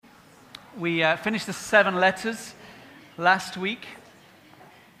We finished the 7 letters last week.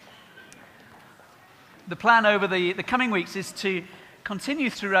 The plan over the coming weeks is to continue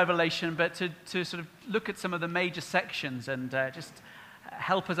through Revelation, but to sort of look at some of the major sections and just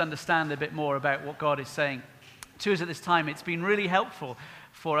help us understand a bit more about what God is saying to us at this time. It's been really helpful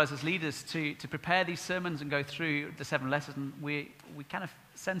for us as leaders to prepare these sermons and go through the 7 letters, and we kind of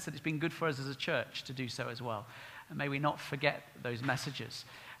sense that it's been good for us as a church to do so as well. And may we not forget those messages.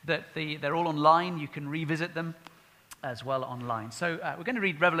 They're all online. You can revisit them as well online. So we're going to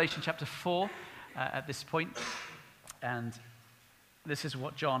read Revelation chapter 4 at this point. And this is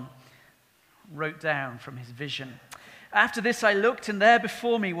what John wrote down from his vision. After this I looked, and there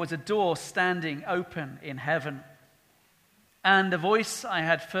before me was a door standing open in heaven. And the voice I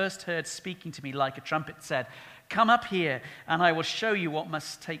had first heard speaking to me like a trumpet said, "Come up here, and I will show you what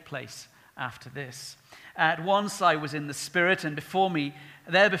must take place after this." At once I was in the Spirit, and before me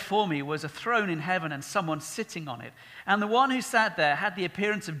was a throne in heaven and someone sitting on it. And the one who sat there had the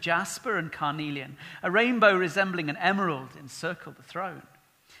appearance of jasper and carnelian. A rainbow resembling an emerald encircled the throne.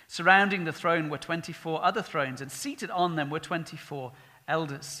 Surrounding the throne were 24 other thrones, and seated on them were 24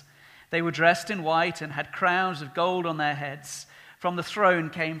 elders. They were dressed in white and had crowns of gold on their heads. From the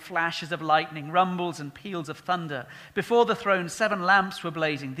throne came flashes of lightning, rumbles and peals of thunder. Before the throne 7 lamps were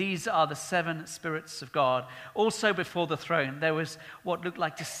blazing. These are the 7 spirits of God. Also before the throne there was what looked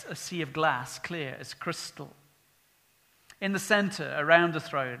like a sea of glass, clear as crystal. In the center, around the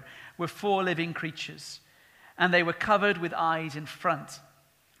throne, were 4 living creatures, and they were covered with eyes in front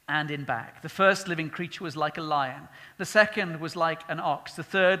and in back. The first living creature was like a lion. The second was like an ox. The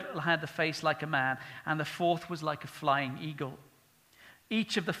third had the face like a man, and the fourth was like a flying eagle.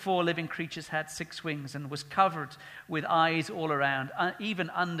 Each of the 4 living creatures had 6 wings and was covered with eyes all around, even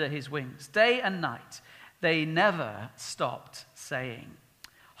under his wings. Day and night, they never stopped saying,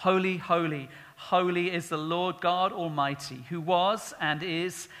 "Holy, holy, holy is the Lord God Almighty, who was and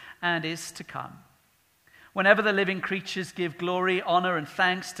is to come." Whenever the living creatures give glory, honor, and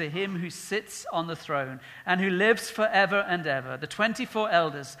thanks to him who sits on the throne and who lives forever and ever, the 24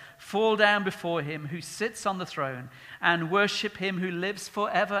 elders fall down before him who sits on the throne and worship him who lives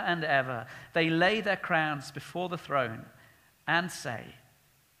forever and ever. They lay their crowns before the throne and say,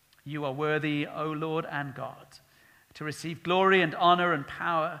 "You are worthy, O Lord and God, to receive glory and honor and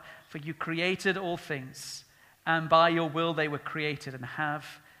power, for you created all things, and by your will they were created and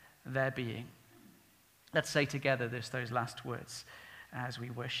have their being." Let's say together those last words as we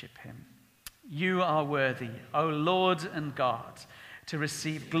worship him. "You are worthy, O Lord and God, to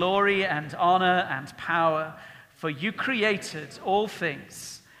receive glory and honor and power, for you created all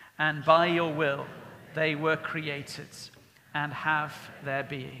things, and by your will they were created and have their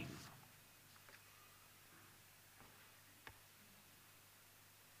being."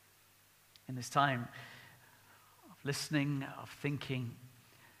 In this time of listening, of thinking,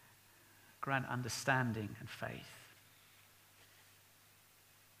 grant understanding and faith.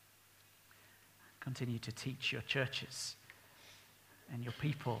 Continue to teach your churches and your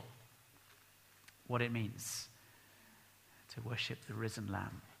people what it means to worship the risen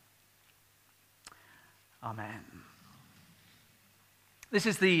Lamb. Amen. This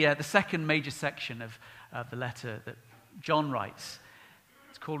is the second major section of the letter that John writes.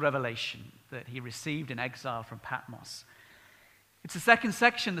 It's called Revelation, that he received in exile from Patmos. It's the second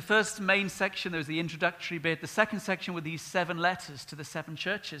section. The first main section, there was the introductory bit. The second section were these 7 letters to the 7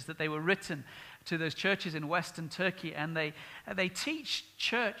 churches that they were written to those churches in Western Turkey. And they teach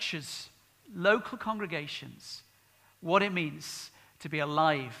churches, local congregations, what it means to be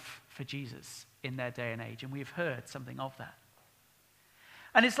alive for Jesus in their day and age. And we've heard something of that.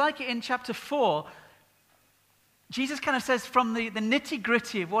 And it's like in chapter 4, Jesus kind of says from the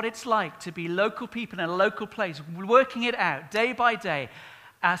nitty-gritty of what it's like to be local people in a local place, working it out day by day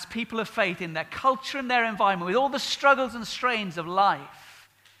as people of faith in their culture and their environment, with all the struggles and strains of life.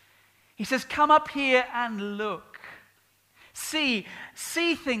 He says, "Come up here and look. See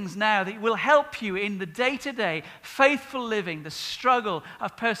things now that will help you in the day-to-day faithful living, the struggle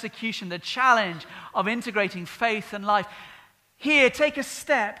of persecution, the challenge of integrating faith and life. Here, take a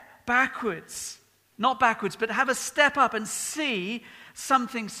step backwards. Not backwards, but have a step up and see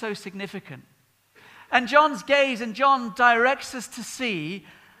something so significant." And John's gaze, and John directs us to see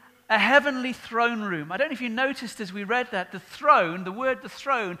a heavenly throne room. I don't know if you noticed as we read that, the word the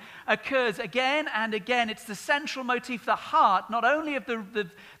throne occurs again and again. It's the central motif, the heart, not only of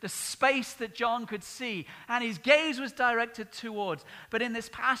the space that John could see, and his gaze was directed towards, but in this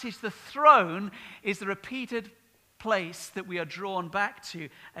passage, the throne is the repeated place that we are drawn back to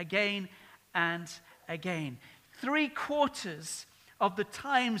again and again. 3/4 of the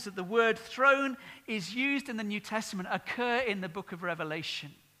times that the word throne is used in the New Testament occur in the book of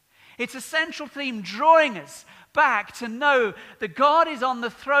Revelation. It's a central theme drawing us back to know that God is on the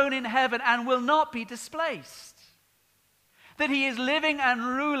throne in heaven and will not be displaced. That he is living and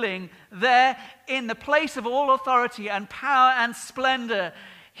ruling there in the place of all authority and power and splendor.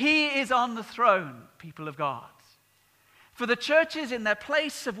 He is on the throne, people of God. For the churches in their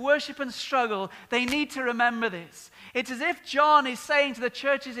place of worship and struggle, they need to remember this. It's as if John is saying to the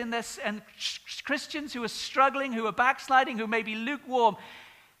churches in this, and Christians who are struggling, who are backsliding, who may be lukewarm,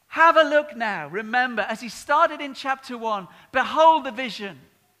 have a look now. Remember, as he started in chapter 1, behold the vision.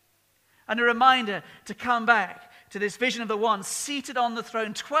 And a reminder to come back to this vision of the one seated on the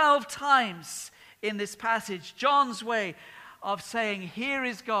throne 12 times in this passage. John's way of saying, here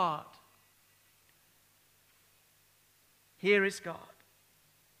is God. Here is God.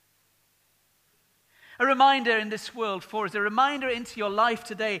 A reminder in this world for us, a reminder into your life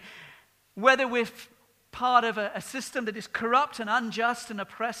today, whether we're part of a system that is corrupt and unjust and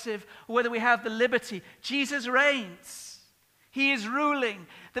oppressive, or whether we have the liberty, Jesus reigns. He is ruling,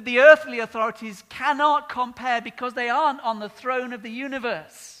 that the earthly authorities cannot compare because they aren't on the throne of the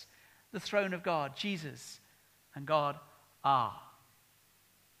universe, the throne of God. Jesus and God are.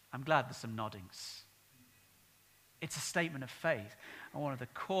 I'm glad there's some noddings. It's a statement of faith and one of the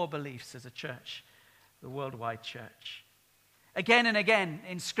core beliefs as a church, the worldwide church. Again and again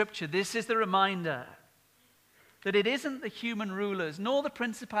in Scripture, this is the reminder that it isn't the human rulers nor the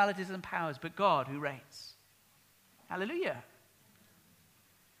principalities and powers, but God who reigns. Hallelujah.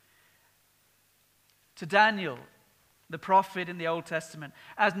 To Daniel, the prophet in the Old Testament,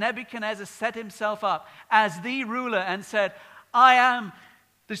 as Nebuchadnezzar set himself up as the ruler and said, I am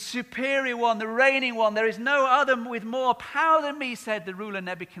the superior one, the reigning one. There is no other with more power than me, said the ruler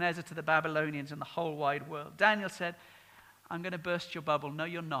Nebuchadnezzar to the Babylonians and the whole wide world. Daniel said, I'm going to burst your bubble. No,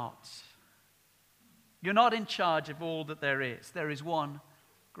 you're not. You're not in charge of all that there is. There is one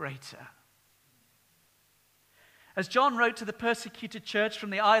greater. As John wrote to the persecuted church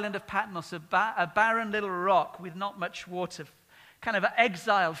from the island of Patmos, a barren little rock with not much water, kind of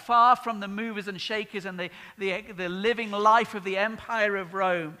exiled, far from the movers and shakers and the living life of the empire of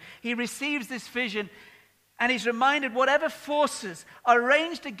Rome, he receives this vision and he's reminded whatever forces are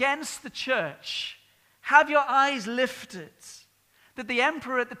ranged against the church, have your eyes lifted. That the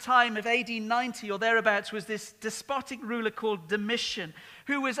emperor at the time of AD 90 or thereabouts was this despotic ruler called Domitian,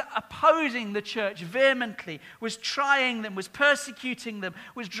 who was opposing the church vehemently, was trying them, was persecuting them,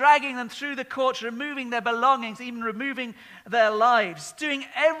 was dragging them through the courts, removing their belongings, even removing their lives, doing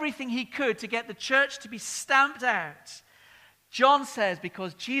everything he could to get the church to be stamped out. John says,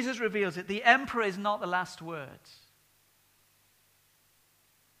 because Jesus reveals it, the emperor is not the last word.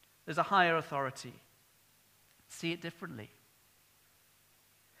 There's a higher authority. See it differently.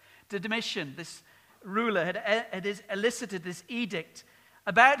 Domitian, this ruler, had elicited this edict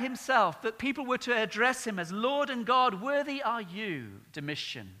about himself that people were to address him as Lord and God. Worthy are you,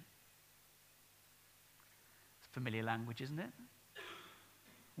 Domitian. It's familiar language, isn't it?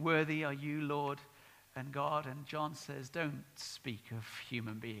 Worthy are you, Lord and God. And John says, don't speak of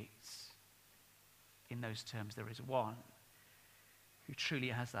human beings in those terms. There is one who truly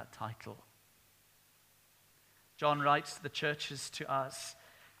has that title. John writes to the churches, to us,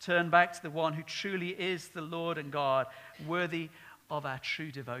 turn back to the one who truly is the Lord and God, worthy of our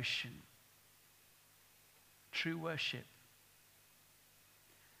true devotion, true worship.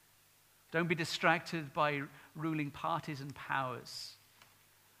 Don't be distracted by ruling parties and powers,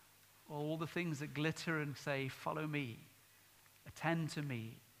 all the things that glitter and say, follow me, attend to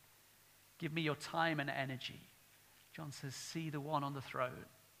me, give me your time and energy. John says, see the one on the throne.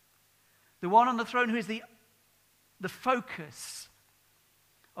 The one on the throne who is the focus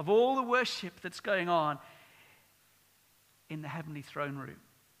of all the worship that's going on in the heavenly throne room.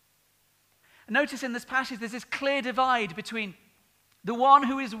 And notice in this passage there's this clear divide between the one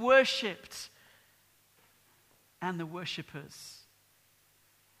who is worshipped and the worshippers.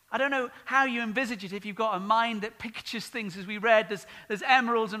 I don't know how you envisage it if you've got a mind that pictures things as we read. There's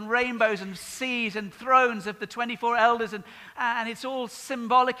emeralds and rainbows and seas and thrones of the 24 elders and it's all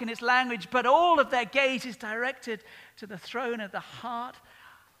symbolic in its language, but all of their gaze is directed to the throne at the heart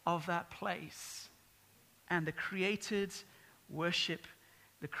of that place. And the created worship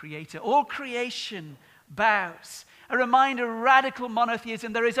the Creator. All creation bows. A reminder of radical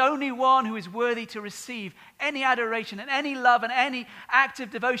monotheism. There is only one who is worthy to receive any adoration and any love and any act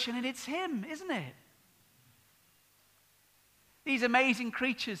of devotion, and it's Him, isn't it? These amazing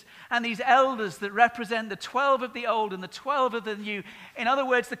creatures and these elders that represent the 12 of the old and the 12 of the new. In other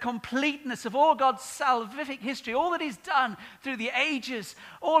words, the completeness of all God's salvific history, all that he's done through the ages,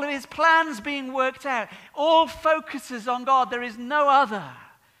 all of his plans being worked out, all focuses on God. There is no other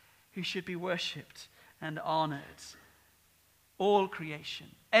who should be worshipped and honored. All creation,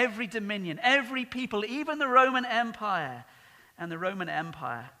 every dominion, every people, even the Roman Empire and the Roman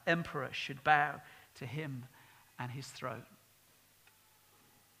emperor should bow to him and his throne.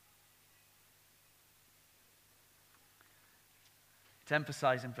 It's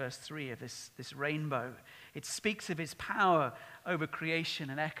emphasized in verse 3 of this rainbow. It speaks of his power over creation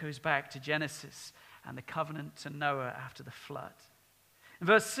and echoes back to Genesis and the covenant to Noah after the flood. In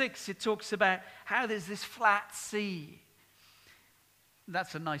verse 6, it talks about how there's this flat sea.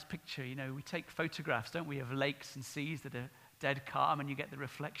 That's a nice picture. You know, we take photographs, don't we, of lakes and seas that are dead calm and you get the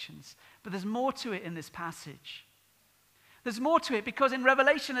reflections. But there's more to it in this passage. There's more to it because in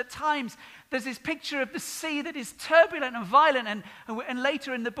Revelation at times there's this picture of the sea that is turbulent and violent, and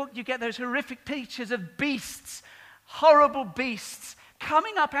later in the book you get those horrific pictures of beasts, horrible beasts,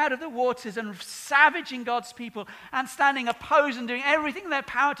 coming up out of the waters and savaging God's people and standing opposed and doing everything in their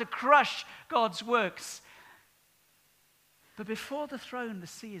power to crush God's works. But before the throne, the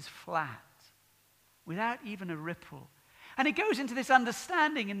sea is flat, without even a ripple. And it goes into this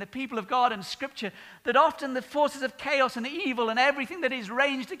understanding in the people of God and Scripture that often the forces of chaos and evil and everything that is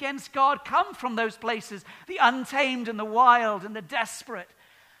raged against God come from those places, the untamed and the wild and the desperate.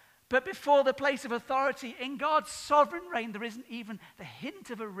 But before the place of authority, in God's sovereign reign, there isn't even the hint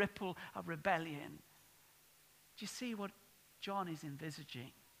of a ripple of rebellion. Do you see what John is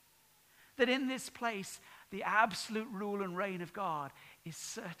envisaging? That in this place, the absolute rule and reign of God is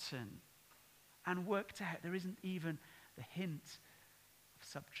certain and worked out. There isn't even the hint of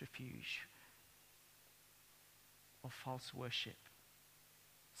subterfuge or false worship.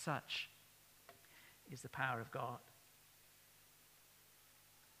 Such is the power of God.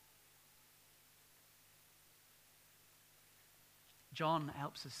 John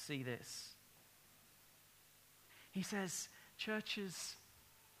helps us see this. He says, churches,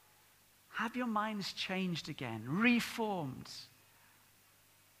 have your minds changed again, reformed,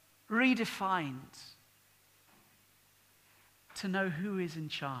 redefined, to know who is in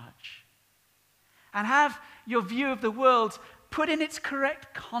charge. And have your view of the world put in its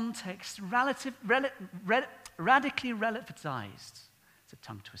correct context, radically relativized. It's a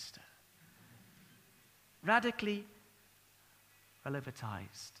tongue twister. Radically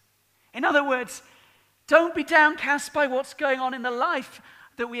relativized. In other words, don't be downcast by what's going on in the life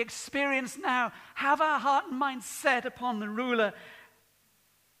that we experience now. Have our heart and mind set upon the ruler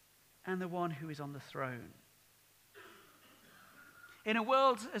and the one who is on the throne. In a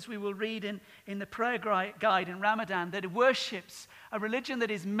world, as we will read in the prayer guide in Ramadan, that worships a religion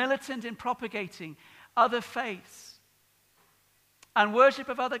that is militant in propagating other faiths and worship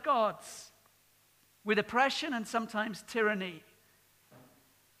of other gods with oppression and sometimes tyranny,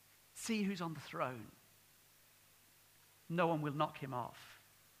 see who's on the throne. No one will knock him off.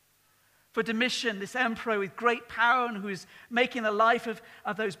 For Domitian, this emperor with great power and who is making the life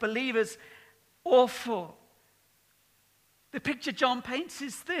of those believers awful. The picture John paints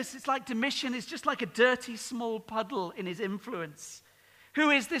is this. It's like Domitian is just like a dirty small puddle in his influence.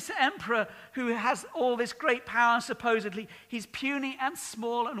 Who is this emperor who has all this great power supposedly? He's puny and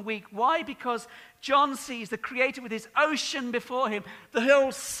small and weak. Why? Because John sees the Creator with his ocean before him. The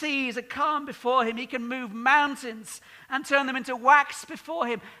whole seas are calm before him. He can move mountains and turn them into wax before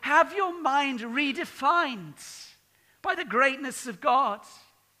him. Have your mind redefined by the greatness of God.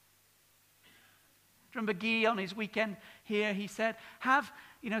 Remember Guy on his weekend here, he said,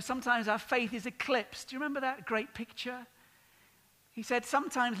 sometimes our faith is eclipsed. Do you remember that great picture? He said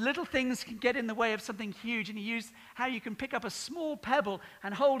sometimes little things can get in the way of something huge, and he used how you can pick up a small pebble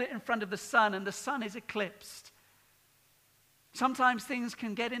and hold it in front of the sun, and the sun is eclipsed. Sometimes things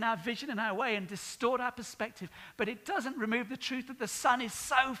can get in our vision and our way and distort our perspective, but it doesn't remove the truth that the sun is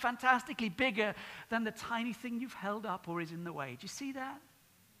so fantastically bigger than the tiny thing you've held up or is in the way. Do you see that?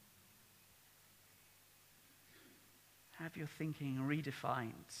 Have your thinking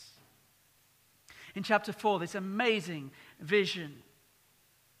redefined. In chapter 4, this amazing vision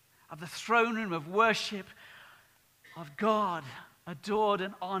of the throne room of worship of God, adored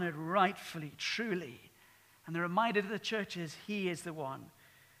and honored rightfully, truly. And the reminder to the church is He is the one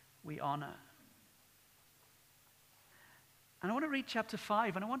we honor. And I want to read chapter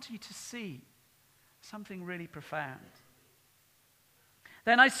 5, and I want you to see something really profound.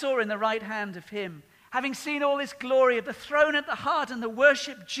 Then I saw in the right hand of Him, having seen all this glory of the throne at the heart and the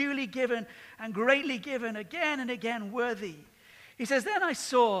worship duly given and greatly given, again and again worthy, He says, then I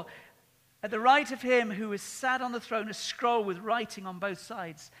saw at the right of him who was sat on the throne a scroll with writing on both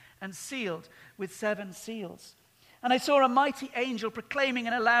sides and sealed with 7 seals. And I saw a mighty angel proclaiming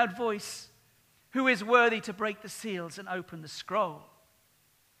in a loud voice, who is worthy to break the seals and open the scroll?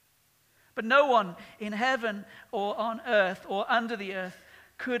 But no one in heaven or on earth or under the earth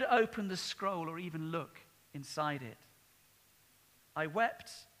could open the scroll or even look inside it. I wept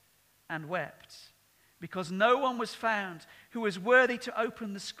and wept because no one was found who was worthy to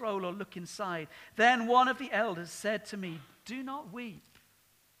open the scroll or look inside. Then one of the elders said to me, do not weep.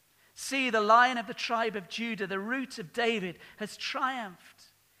 See, the Lion of the tribe of Judah, the Root of David, has triumphed.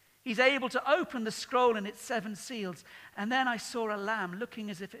 He's able to open the scroll and its 7 seals. And then I saw a lamb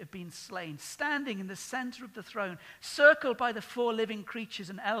looking as if it had been slain, standing in the center of the throne, circled by the 4 living creatures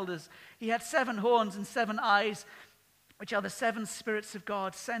and elders. He had 7 horns and 7 eyes, which are the 7 spirits of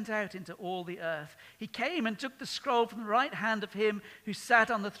God sent out into all the earth. He came and took the scroll from the right hand of him who sat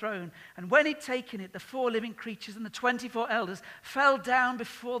on the throne. And when he'd taken it, the 4 living creatures and the 24 elders fell down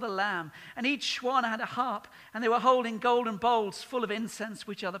before the Lamb. And each one had a harp, and they were holding golden bowls full of incense,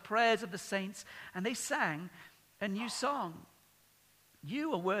 which are the prayers of the saints. And they sang a new song.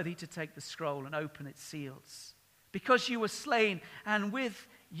 You are worthy to take the scroll and open its seals, because you were slain, and with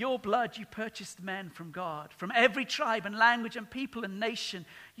your blood you purchased men from God, from every tribe and language and people and nation.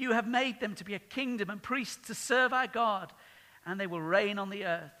 You have made them to be a kingdom and priests to serve our God, and they will reign on the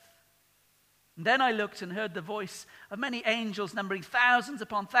earth. And then I looked and heard the voice of many angels, numbering thousands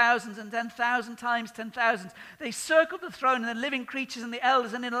upon thousands and 10,000 times 10,000. They circled the throne and the living creatures and the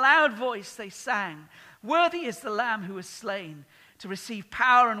elders, and in a loud voice they sang, worthy is the Lamb who was slain to receive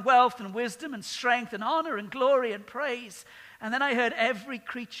power and wealth and wisdom and strength and honor and glory and praise. And then I heard every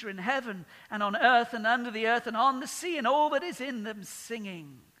creature in heaven and on earth and under the earth and on the sea and all that is in them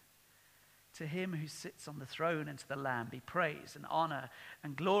singing, to him who sits on the throne and to the Lamb be praise and honor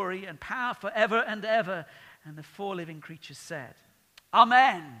and glory and power forever and ever. And the 4 living creatures said,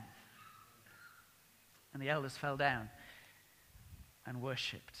 Amen. And the elders fell down and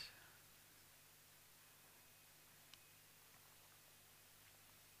worshipped.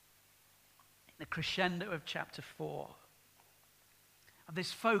 In the crescendo of chapter 4, of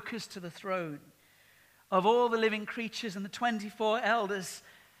this focus to the throne, of all the living creatures and the 24 elders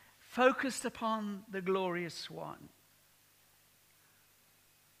focused upon the glorious one,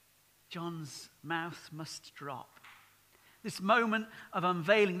 John's mouth must drop. This moment of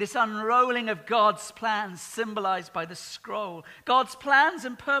unveiling, this unrolling of God's plans symbolized by the scroll, God's plans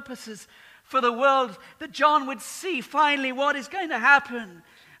and purposes for the world, that John would see finally what is going to happen.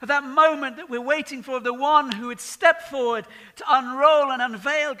 Of that moment that we're waiting for, of the one who would step forward to unroll and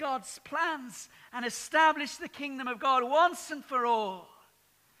unveil God's plans and establish the kingdom of God once and for all.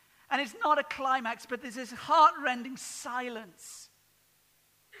 And it's not a climax, but there's this heart-rending silence.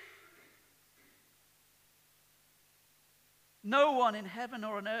 No one in heaven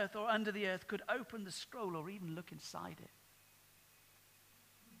or on earth or under the earth could open the scroll or even look inside it.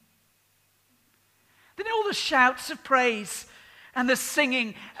 Then all the shouts of praise and the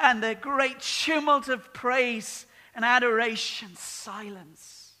singing and the great tumult of praise and adoration,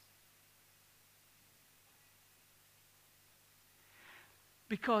 silence.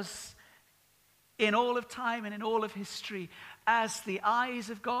 Because in all of time and in all of history, as the eyes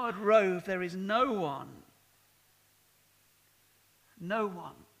of God rove, there is no one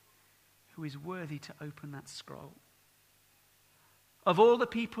who is worthy to open that scroll. Of all the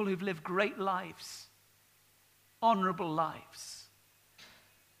people who've lived great lives, honorable lives,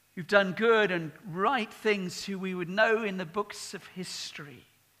 who've done good and right things, who we would know in the books of history,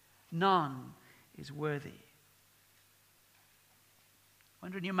 none is worthy. I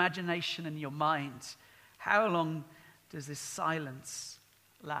wonder in your imagination and your mind, how long does this silence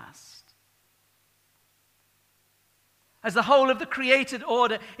last? As the whole of the created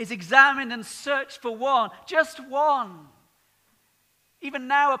order is examined and searched for one, just one. Even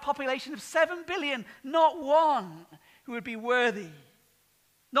now, a population of 7 billion, not one who would be worthy.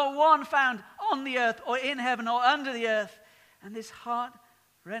 Not one found on the earth or in heaven or under the earth. And this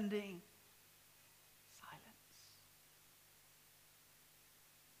heart-rending silence.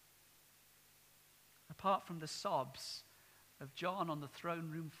 Apart from the sobs of John on the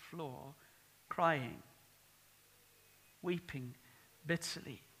throne room floor, crying, weeping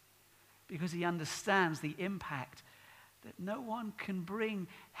bitterly, because he understands the impact that no one can bring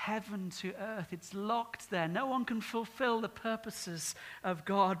heaven to earth. It's locked there. No one can fulfill the purposes of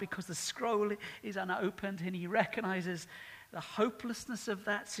God because the scroll is unopened, and he recognizes the hopelessness of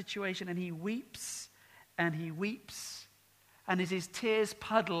that situation, and he weeps and he weeps And as his tears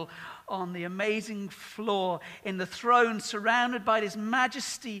puddle on the amazing floor in the throne, surrounded by his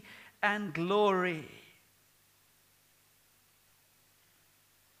majesty and glory,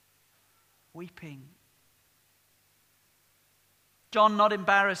 weeping. John not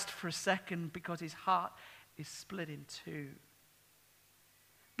embarrassed for a second because his heart is split in two.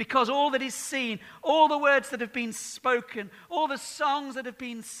 Because all that is seen, all the words that have been spoken, all the songs that have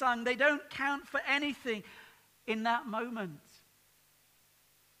been sung, they don't count for anything in that moment.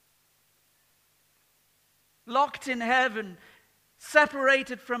 Locked in heaven,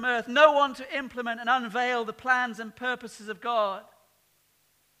 separated from earth, no one to implement and unveil the plans and purposes of God.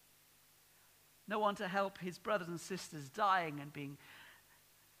 No one to help his brothers and sisters dying and being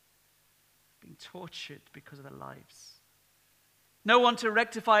tortured because of their lives. No one to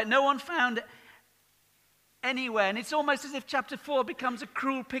rectify it. No one found anywhere. And it's almost as if chapter 4 becomes a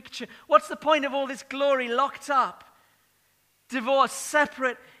cruel picture. What's the point of all this glory locked up, divorced,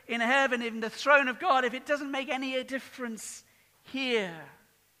 separate in heaven, in the throne of God, if it doesn't make any difference here?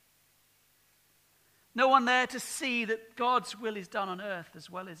 No one there to see that God's will is done on earth as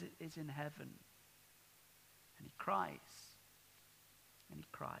well as it is in heaven. And he cries. And he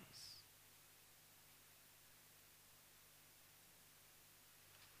cries.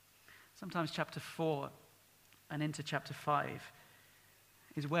 Sometimes chapter 4 and into chapter 5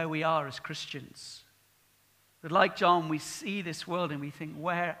 is where we are as Christians. But like John, we see this world and we think,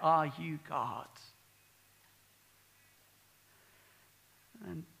 where are you, God?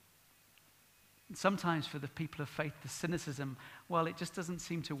 And sometimes for the people of faith, the cynicism, well, it just doesn't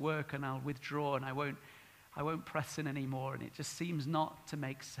seem to work, and I'll withdraw and I won't press in anymore, and it just seems not to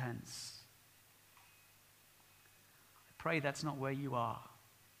make sense. I pray that's not where you are.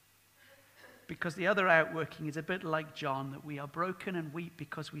 Because the other outworking is a bit like John, that we are broken and weep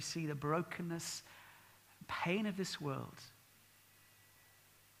because we see the brokenness and pain of this world.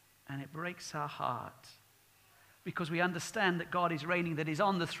 And it breaks our heart. Because we understand that God is reigning, that he's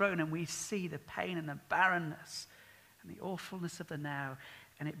on the throne, and we see the pain and the barrenness and the awfulness of the now,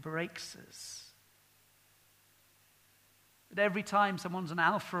 and it breaks us. But every time someone's an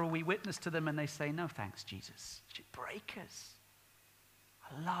alpha or we witness to them and they say, no thanks, Jesus, it should break us.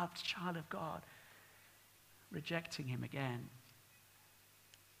 A loved child of God, rejecting him again.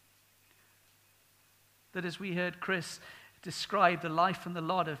 That as we heard Chris describe the life and the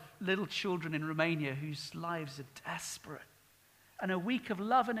lot of little children in Romania whose lives are desperate, and a week of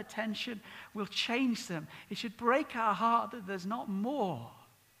love and attention will change them. It should break our heart that there's not more.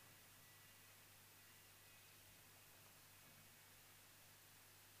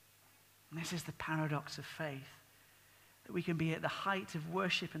 And this is the paradox of faith. That we can be at the height of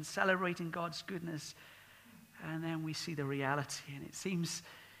worship and celebrating God's goodness, and then we see the reality, and it seems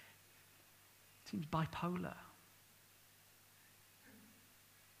bipolar.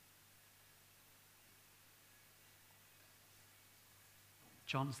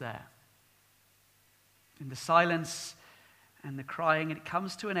 John's there. In the silence and the crying, and it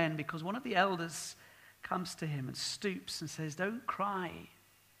comes to an end because one of the elders comes to him and stoops and says, don't cry.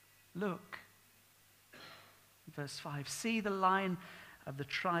 Look. Verse 5, see the Lion of the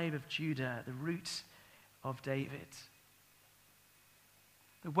tribe of Judah, the root of David.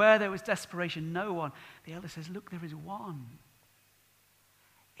 Where there was desperation, no one. The elder says, look, there is one.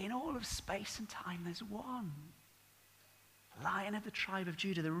 In all of space and time, there's one. Lion of the tribe of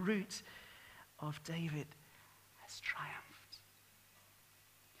Judah, the root of David, has triumphed.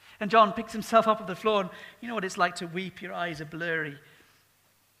 And John picks himself up off the floor, and you know what it's like to weep, your eyes are blurry.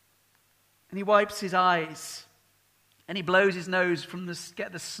 And he wipes his eyes. And he blows his nose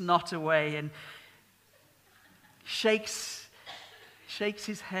get the snot away, and shakes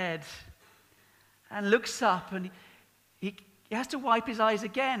his head and looks up, and he has to wipe his eyes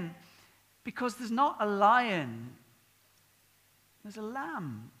again because there's not a lion, there's a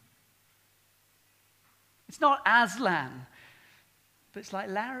lamb. It's not Aslan, but it's like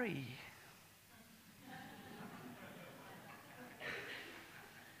Larry.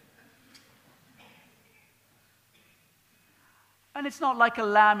 And it's not like a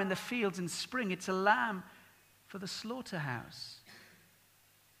lamb in the fields in spring. It's a lamb for the slaughterhouse.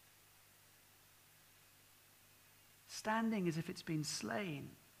 Standing as if it's been slain.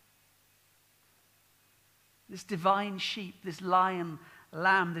 This divine sheep, this lion,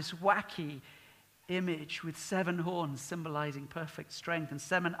 lamb, this wacky image with 7 horns symbolizing perfect strength and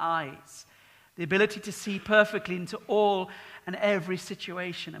 7 eyes. The ability to see perfectly into all and every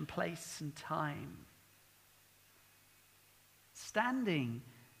situation and place and time. Standing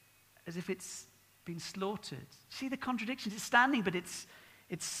as if it's been slaughtered. See the contradictions? It's standing, but it's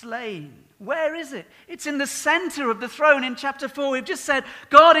It's slain. Where is it? It's in the center of the throne. In chapter 4, we've just said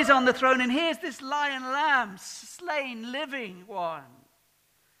God is on the throne, and here's this lion lamb, slain, living one.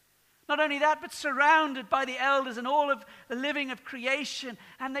 Not only that, but surrounded by the elders and all of the living of creation,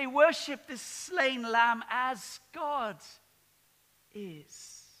 and they worship this slain lamb as God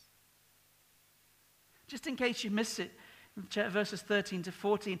is. Just in case you miss it, verses 13 to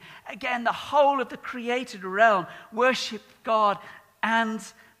 14, again, the whole of the created realm worship God and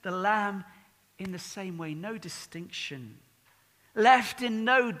the Lamb in the same way. No distinction. Left in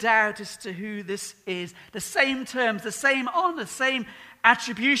no doubt as to who this is. The same terms, the same honor, the same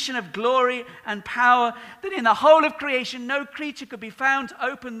attribution of glory and power, that in the whole of creation no creature could be found to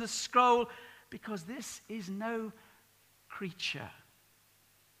open the scroll, because this is no creature.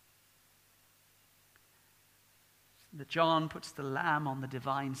 That John puts the Lamb on the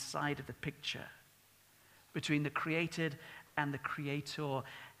divine side of the picture, between the created and the Creator,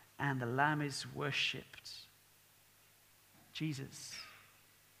 and the Lamb is worshipped. Jesus.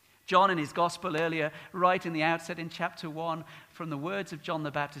 John in his gospel earlier, right in the outset in chapter 1, from the words of John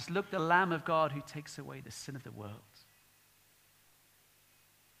the Baptist, "Look, the Lamb of God who takes away the sin of the world."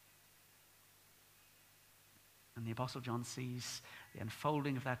 And the Apostle John sees the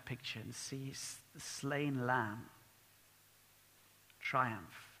unfolding of that picture and sees the slain Lamb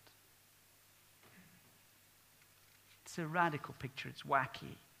triumphed. It's a radical picture. It's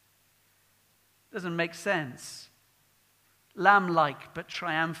wacky. Doesn't make sense. Lamb-like, but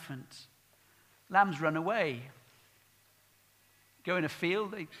triumphant. Lambs run away. Go in a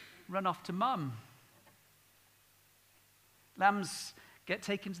field, they run off to mum. Lambs get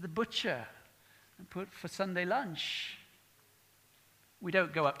taken to the butcher and put for Sunday lunch. We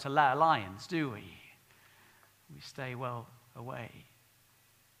don't go up to lions, do we? We stay well away.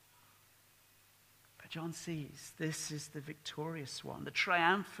 But John sees this is the victorious one, the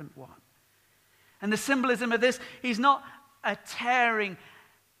triumphant one. And the symbolism of this, he's not a tearing,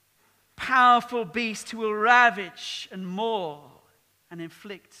 powerful beast who will ravage and maul and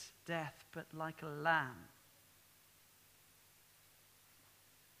inflict death, but like a lamb,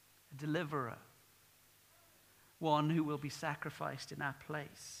 a deliverer, one who will be sacrificed in our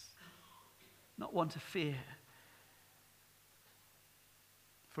place, not one to fear,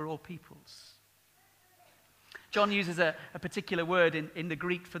 for all peoples. John uses a particular word in the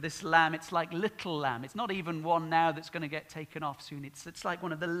Greek for this lamb. It's like little lamb. It's not even one now that's going to get taken off soon. It's like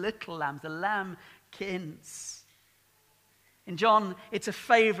one of the little lambs, the lambkins. In John, it's a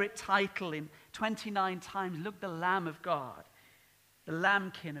favorite title in 29 times. Look, the Lamb of God, the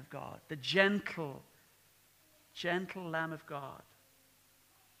lambkin of God, the gentle Lamb of God,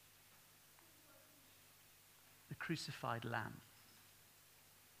 the crucified Lamb.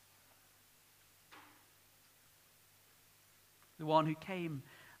 The one who came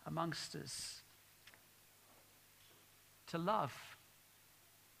amongst us to love,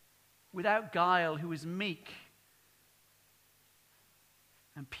 without guile, who was meek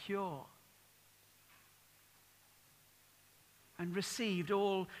and pure, and received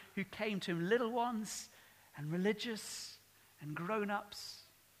all who came to him, little ones and religious and grown-ups,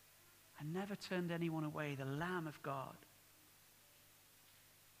 and never turned anyone away. The Lamb of God,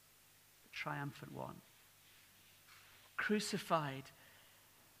 the triumphant one. Crucified,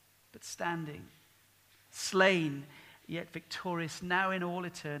 but standing. Slain, yet victorious, now in all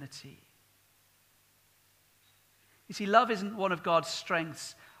eternity. You see, love isn't one of God's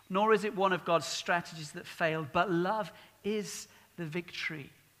strengths, nor is it one of God's strategies that failed, but love is the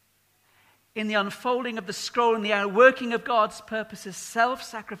victory. In the unfolding of the scroll and the outworking of God's purposes,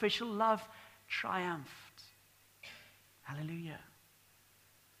 self-sacrificial love triumphed. Hallelujah.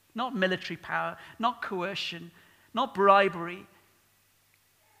 Not military power, not coercion, not bribery,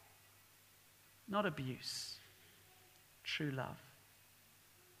 not abuse. True love.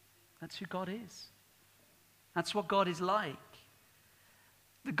 That's who God is. That's what God is like.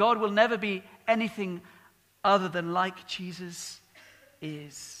 The God will never be anything other than like Jesus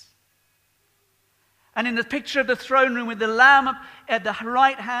is. And in the picture of the throne room with the Lamb at the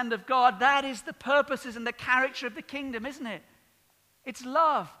right hand of God, that is the purposes and the character of the kingdom, isn't it? It's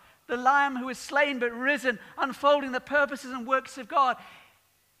love. The Lamb who is slain but risen, unfolding the purposes and works of God.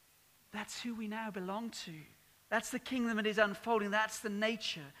 That's who we now belong to. That's the kingdom that is unfolding. That's the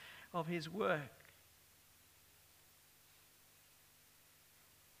nature of his work.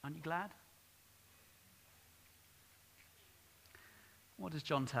 Aren't you glad? What does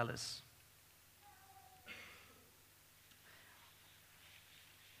John tell us?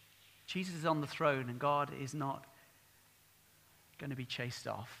 Jesus is on the throne, and God is not going to be chased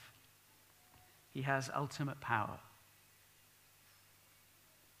off. He has ultimate power.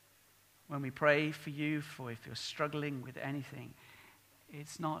 when we pray for you, for if you're struggling with anything,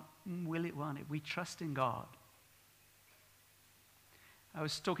 it's not, will it, won't it? We trust in God. I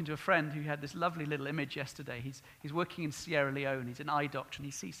was talking to a friend who had this lovely little image yesterday. He's working in Sierra Leone. He's an eye doctor, and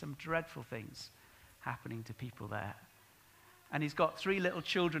he sees some dreadful things happening to people there. And he's got 3 little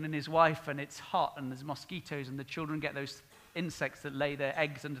children and his wife, and it's hot, and there's mosquitoes, and the children get those insects that lay their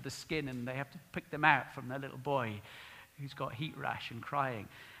eggs under the skin, and they have to pick them out from their little boy who's got heat rash and crying.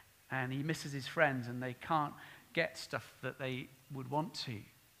 And he misses his friends, and they can't get stuff that they would want to.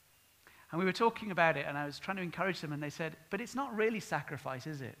 And we were talking about it, and I was trying to encourage them, and they said, but it's not really sacrifice,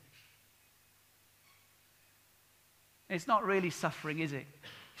 is it? It's not really suffering, is it?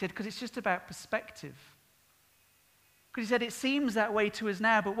 He said, because it's just about perspective. Because he said, it seems that way to us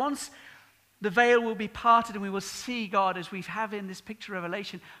now, but once the veil will be parted and we will see God as we have in this picture of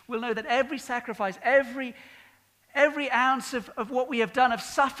Revelation, we'll know that every sacrifice, every ounce of what we have done, have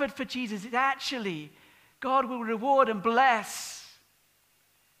suffered for Jesus, it actually, God will reward and bless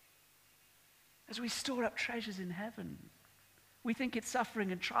as we store up treasures in heaven. We think it's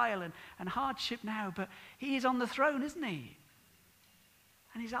suffering and trial and hardship now, but he is on the throne, isn't he?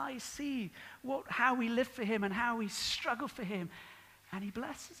 And his eyes see how we live for him and how we struggle for him. And he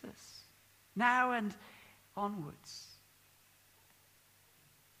blesses us now and onwards.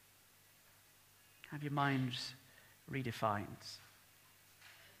 Have your minds redefined.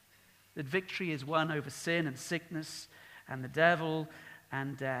 That victory is won over sin and sickness and the devil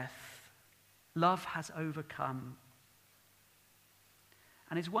and death. Love has overcome.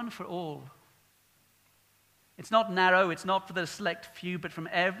 And it's one for all. It's not narrow, it's not for the select few, but from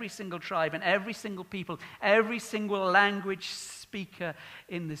every single tribe and every single people, every single language speaker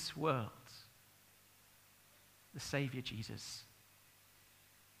in this world. The Savior Jesus.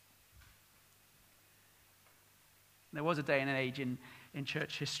 There was a day and an age in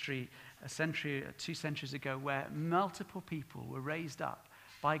church history, a century, 2 centuries ago, where multiple people were raised up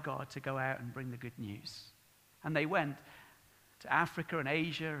by God to go out and bring the good news. And they went to Africa and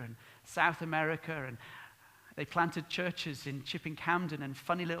Asia and South America, and they planted churches in Chipping Camden and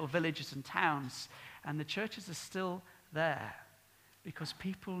funny little villages and towns. And the churches are still there because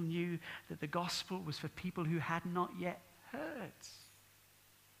people knew that the gospel was for people who had not yet heard.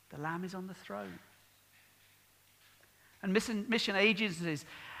 The Lamb is on the throne. And mission agencies,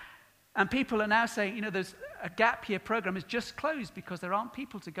 and people are now saying, there's a gap year program is just closed because there aren't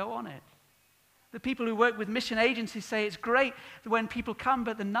people to go on it. The people who work with mission agencies say it's great when people come,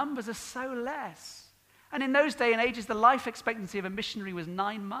 but the numbers are so less. And in those day and ages, the life expectancy of a missionary was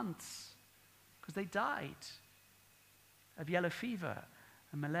 9 months because they died of yellow fever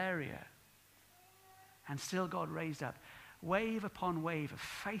and malaria. And still God raised up wave upon wave of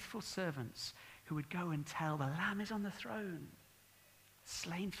faithful servants who would go and tell, the Lamb is on the throne,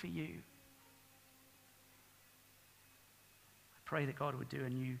 slain for you. I pray that God would do a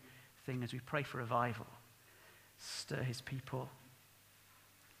new thing as we pray for revival. Stir his people.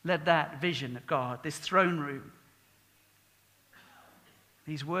 Let that vision of God, this throne room,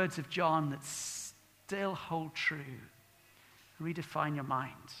 these words of John that still hold true, redefine your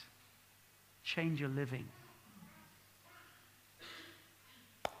mind, change your living.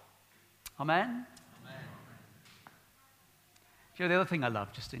 Amen? Amen. The other thing I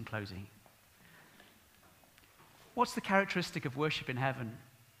love, just in closing, what's the characteristic of worship in heaven?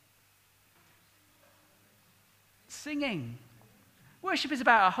 Singing. Worship is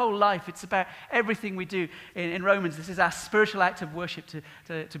about our whole life. It's about everything we do. In Romans, this is our spiritual act of worship,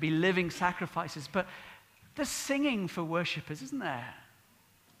 to be living sacrifices. But there's singing for worshipers, isn't there?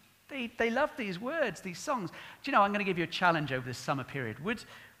 They love these words, these songs. Do you know, I'm going to give you a challenge over this summer period.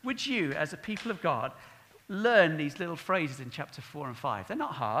 Would you, as a people of God, learn these little phrases in chapter 4 and 5? They're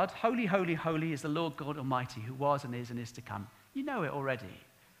not hard. Holy, holy, holy is the Lord God Almighty, who was and is to come. You know it already.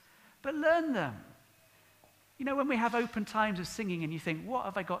 But learn them. When we have open times of singing and you think, what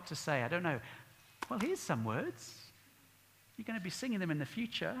have I got to say? I don't know. Well, here's some words. You're going to be singing them in the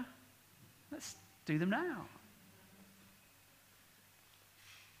future. Let's do them now.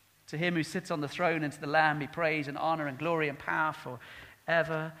 To him who sits on the throne and to the Lamb be praise and honor and glory and power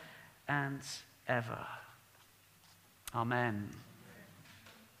forever and ever. Amen.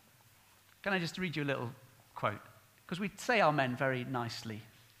 Can I just read you a little quote? Because we say amen very nicely.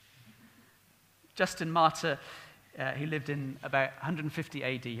 Justin Martyr, he lived in about 150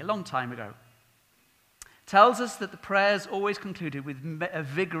 AD, a long time ago, tells us that the prayers always concluded with a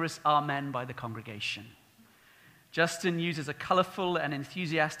vigorous amen by the congregation. Justin uses a colorful and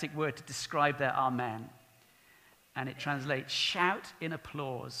enthusiastic word to describe their amen, and it translates shout in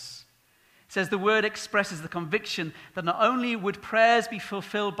applause, It says the word expresses the conviction that not only would prayers be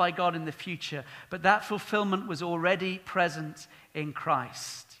fulfilled by God in the future, but that fulfillment was already present in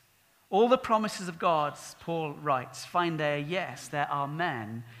Christ. All the promises of God, Paul writes, find their yes, their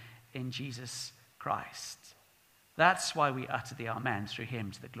amen in Jesus Christ. That's why we utter the amen through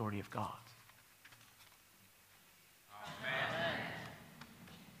him to the glory of God. Amen.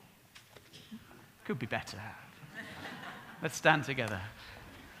 Could be better. Let's stand together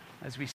as we